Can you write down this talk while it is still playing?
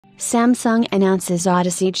Samsung announces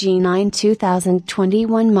Odyssey G9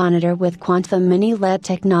 2021 monitor with quantum MiniLED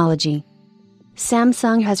technology.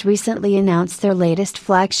 Samsung has recently announced their latest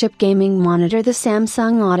flagship gaming monitor, the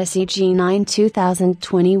Samsung Odyssey G9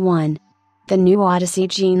 2021. The new Odyssey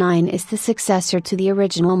G9 is the successor to the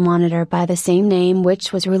original monitor by the same name,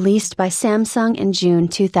 which was released by Samsung in June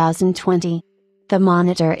 2020. The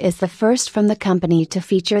monitor is the first from the company to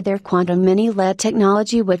feature their quantum MiniLED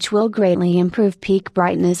technology, which will greatly improve peak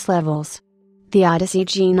brightness levels. The Odyssey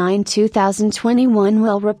G9 2021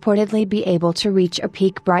 will reportedly be able to reach a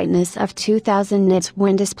peak brightness of 2000 nits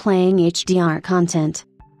when displaying HDR content.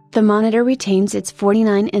 The monitor retains its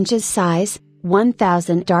 49 inches size,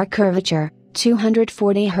 1000 dark curvature,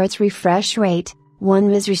 240 Hz refresh rate,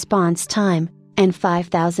 1 ms response time, and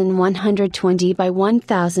 5120 by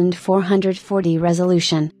 1440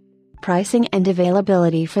 resolution. Pricing and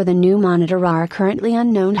availability for the new monitor are currently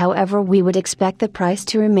unknown, however we would expect the price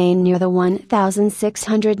to remain near the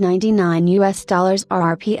 $1,699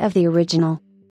 RRP of the original.